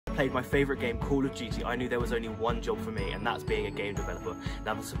played my favourite game, Call of Duty, I knew there was only one job for me, and that's being a game developer.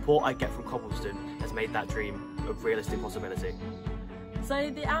 Now the support I get from Copleston has made that dream a realistic possibility.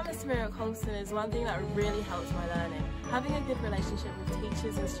 So the atmosphere at Copleston is one thing that really helps my learning. Having a good relationship with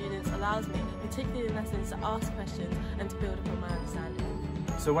teachers and students allows me, particularly in lessons, to ask questions and to build upon my understanding.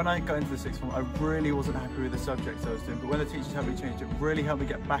 So when I got into the sixth form, I really wasn't happy with the subjects I was doing, but when the teachers helped me change it, really helped me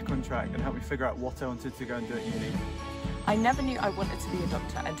get back on track and helped me figure out what I wanted to go and do at uni. I never knew I wanted to be a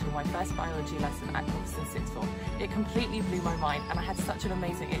doctor until my first biology lesson at Copleston sixth form. It completely blew my mind, and I had such an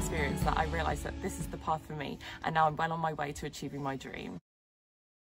amazing experience that I realised that this is the path for me, and now I'm well on my way to achieving my dream.